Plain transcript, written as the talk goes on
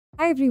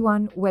Hi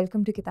everyone,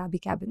 welcome to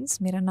Kitaabi Cabins.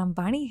 मेरा नाम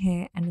Vaani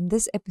है and in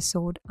this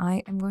episode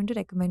I am going to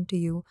recommend to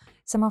you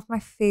some of my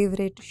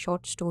favorite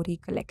short story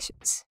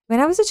collections. When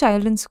I was a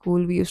child in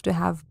school, we used to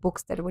have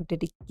books that were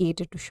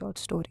dedicated to short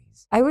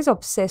stories. I was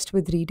obsessed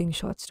with reading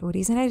short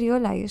stories and I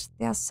realized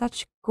they are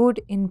such good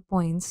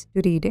endpoints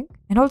to reading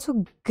and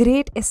also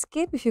great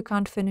escape if you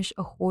can't finish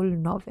a whole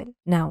novel.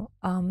 Now,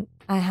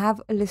 I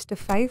have a list of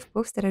 5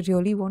 books that I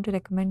really want to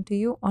recommend to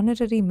you.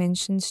 Honorary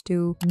mentions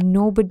to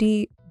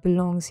Nobody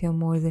Belongs Here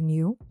More Than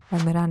You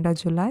by Miranda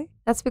July.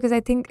 That's because I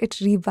think it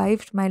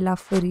revived my love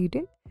for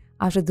reading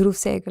after Dhruv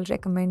Sehgal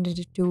recommended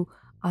it to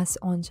us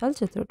on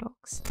Chalchitra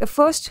Talks. The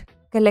first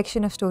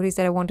collection of stories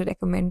that I want to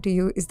recommend to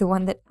you is the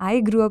one that I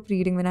grew up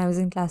reading when I was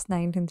in class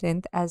 9th and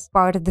 10th as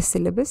part of the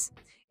syllabus.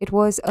 It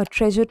was a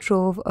treasure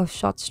trove of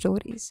short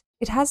stories.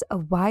 It has a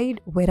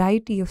wide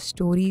variety of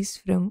stories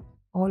from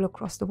all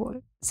across the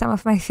world. Some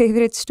of my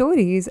favorite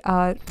stories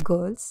are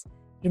Girls,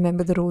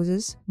 Remember the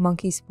Roses,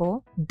 Monkey's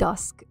Paw,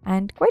 Dusk,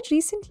 and quite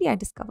recently I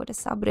discovered a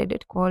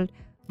subreddit called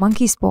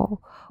Monkey's Paw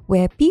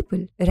where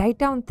people write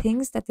down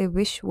things that they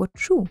wish were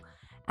true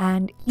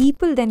and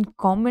people then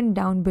comment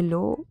down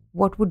below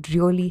what would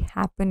really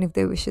happen if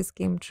their wishes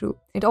came true.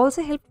 It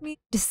also helped me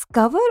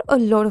discover a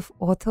lot of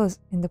authors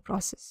in the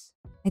process.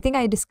 I think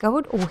I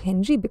discovered O.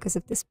 Henry because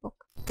of this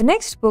book. The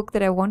next book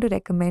that I want to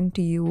recommend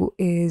to you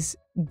is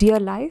Dear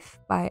Life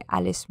by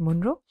Alice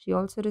Munro. She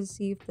also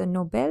received the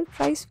Nobel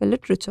Prize for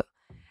Literature.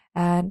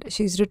 And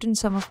she's written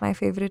some of my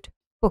favorite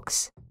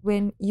books.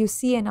 When you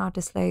see an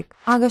artist like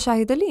Aga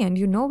Shahid Ali and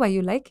you know why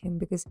you like him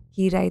because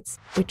he writes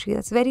poetry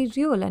that's very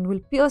real and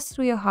will pierce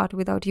through your heart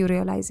without you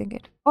realizing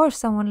it. Or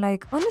someone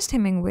like Ernest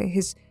Hemingway,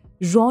 his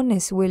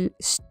rawness will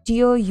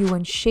steer you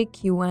and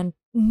shake you and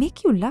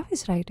make you love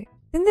his writing.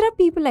 Then there are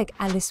people like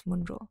Alice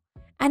Munro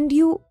and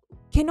you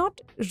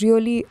cannot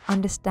really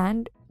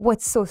understand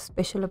what's so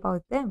special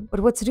about them.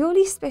 But what's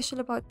really special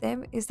about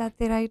them is that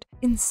they write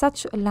in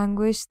such a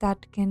language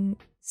that can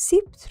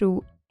seep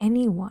through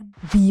anyone,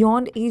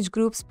 beyond age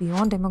groups,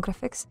 beyond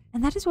demographics.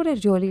 And that is what I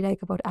really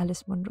like about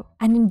Alice Munro.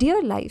 And in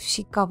Dear Life,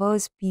 she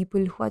covers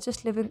people who are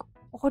just living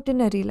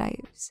ordinary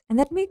lives. And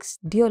that makes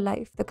Dear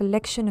Life, the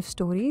collection of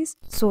stories,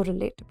 so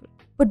relatable.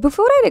 But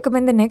before I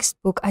recommend the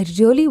next book, I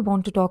really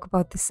want to talk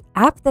about this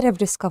app that I've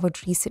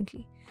discovered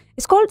recently.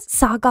 It's called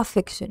Saga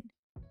Fiction.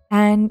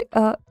 And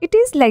it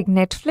is like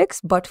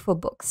Netflix, but for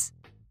books.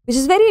 Which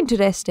is very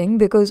interesting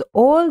because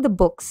all the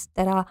books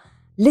that are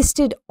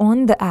listed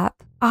on the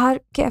app are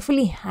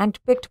carefully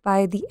handpicked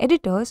by the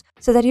editors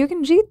so that you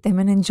can read them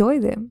and enjoy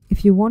them.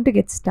 If you want to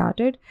get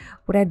started,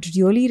 what I'd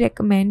really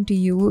recommend to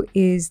you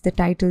is the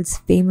titles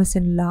Famous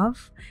in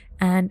Love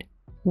and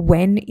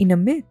When in a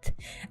Myth.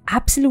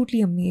 Absolutely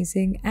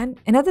amazing. And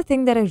another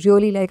thing that I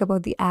really like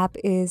about the app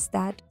is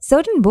that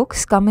certain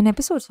books come in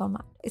episode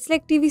format. It's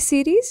like TV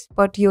series,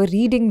 but you're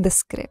reading the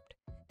script.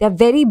 They're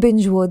very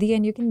binge-worthy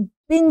and you can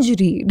binge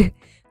read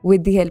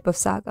with the help of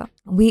Saga.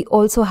 We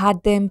also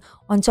had them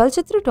on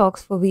Chalchitra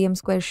Talks for VM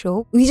Square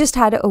show. We just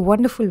had a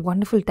wonderful,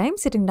 wonderful time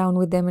sitting down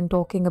with them and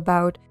talking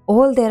about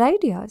all their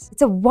ideas.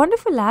 It's a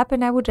wonderful app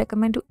and I would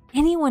recommend to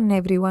anyone and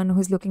everyone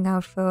who's looking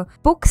out for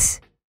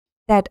books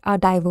that are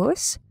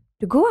diverse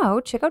to go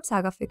out, check out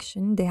Saga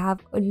Fiction. They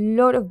have a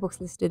lot of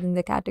books listed in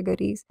their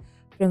categories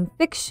from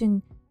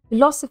fiction,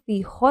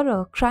 philosophy,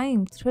 horror,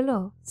 crime,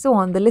 thriller, so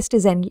on. The list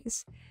is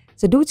endless.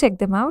 So do check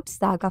them out,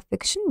 Saga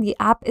Fiction. The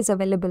app is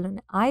available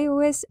on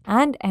iOS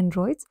and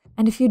Androids.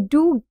 And if you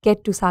do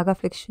get to Saga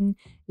Fiction,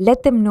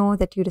 let them know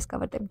that you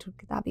discovered them through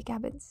Kitaabi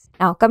Cabins.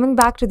 Now, coming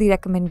back to the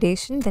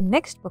recommendation, the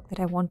next book that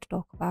I want to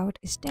talk about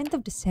is 10th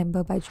of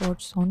December by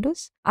George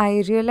Saunders.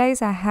 I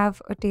realize I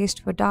have a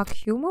taste for dark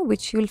humor,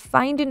 which you'll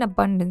find in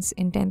abundance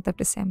in 10th of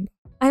December.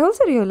 I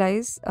also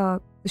realize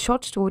the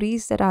short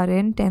stories that are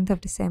in 10th of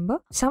December,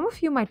 some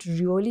of you might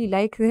really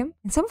like them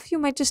and some of you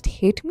might just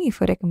hate me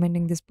for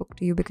recommending this book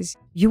to you because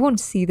you won't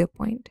see the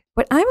point.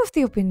 But I'm of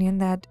the opinion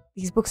that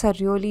these books are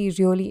really,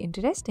 really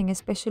interesting,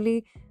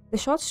 especially the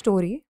short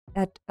story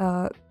that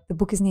the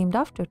book is named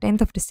after,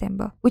 10th of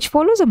December, which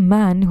follows a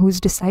man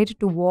who's decided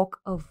to walk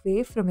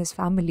away from his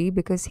family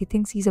because he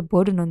thinks he's a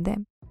burden on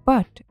them.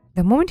 But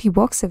the moment he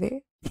walks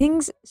away,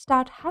 things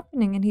start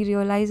happening and he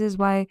realizes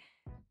why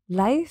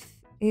life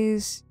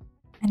is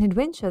an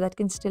adventure that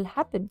can still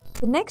happen.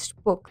 The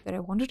next book that I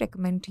want to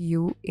recommend to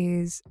you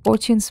is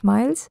Fortune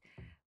Smiles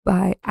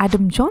by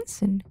Adam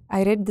Johnson.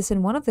 I read this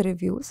in one of the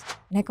reviews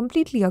and I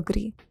completely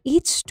agree.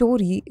 Each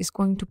story is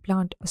going to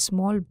plant a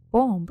small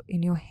bomb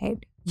in your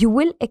head. You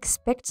will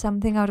expect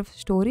something out of a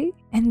story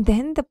and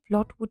then the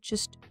plot would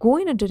just go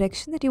in a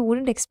direction that you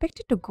wouldn't expect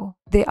it to go.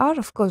 They are,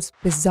 of course,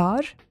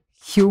 bizarre,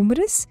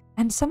 humorous,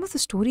 and some of the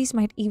stories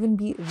might even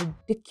be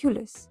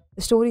ridiculous.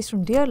 The stories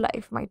from Dear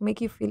Life might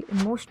make you feel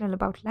emotional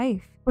about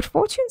life. But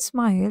Fortune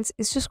Smiles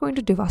is just going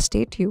to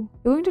devastate you.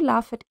 You're going to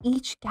laugh at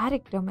each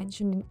character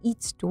mentioned in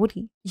each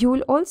story. You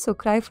will also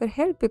cry for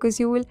help because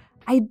you will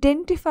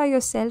identify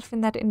yourself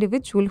in that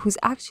individual who's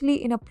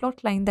actually in a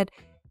plot line that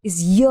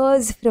is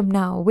years from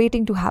now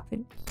waiting to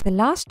happen. The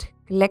last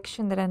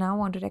collection that I now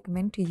want to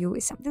recommend to you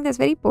is something that's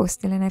very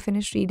personal, and I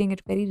finished reading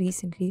it very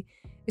recently.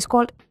 It's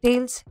called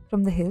Tales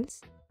from the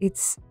Hills.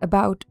 It's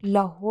about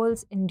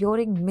Lahore's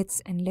enduring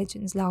myths and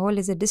legends. Lahore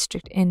is a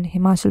district in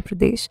Himachal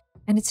Pradesh,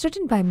 and it's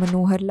written by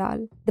Manohar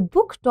Lal. The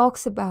book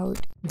talks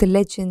about the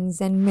legends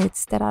and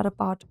myths that are a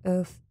part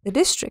of the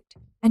district.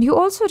 And you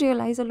also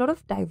realize a lot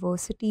of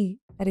diversity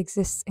that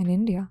exists in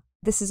India.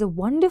 This is a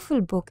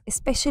wonderful book,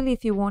 especially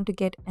if you want to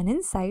get an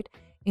insight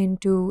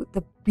into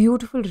the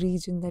beautiful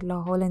region that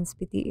Lahore and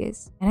Spiti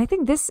is. And I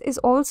think this is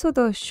also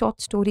the short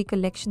story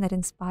collection that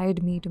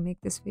inspired me to make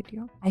this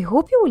video. I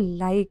hope you will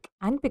like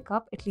and pick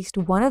up at least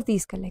one of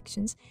these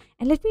collections,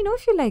 and let me know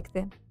if you like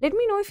them. Let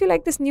me know if you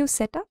like this new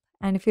setup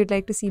and if you'd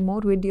like to see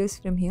more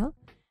videos from here.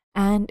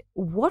 And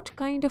what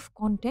kind of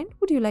content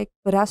would you like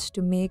for us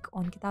to make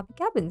on Kitaabi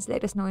Cabins?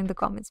 Let us know in the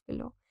comments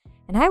below.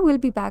 And I will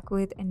be back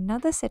with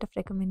another set of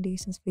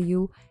recommendations for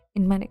you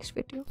in my next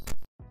video.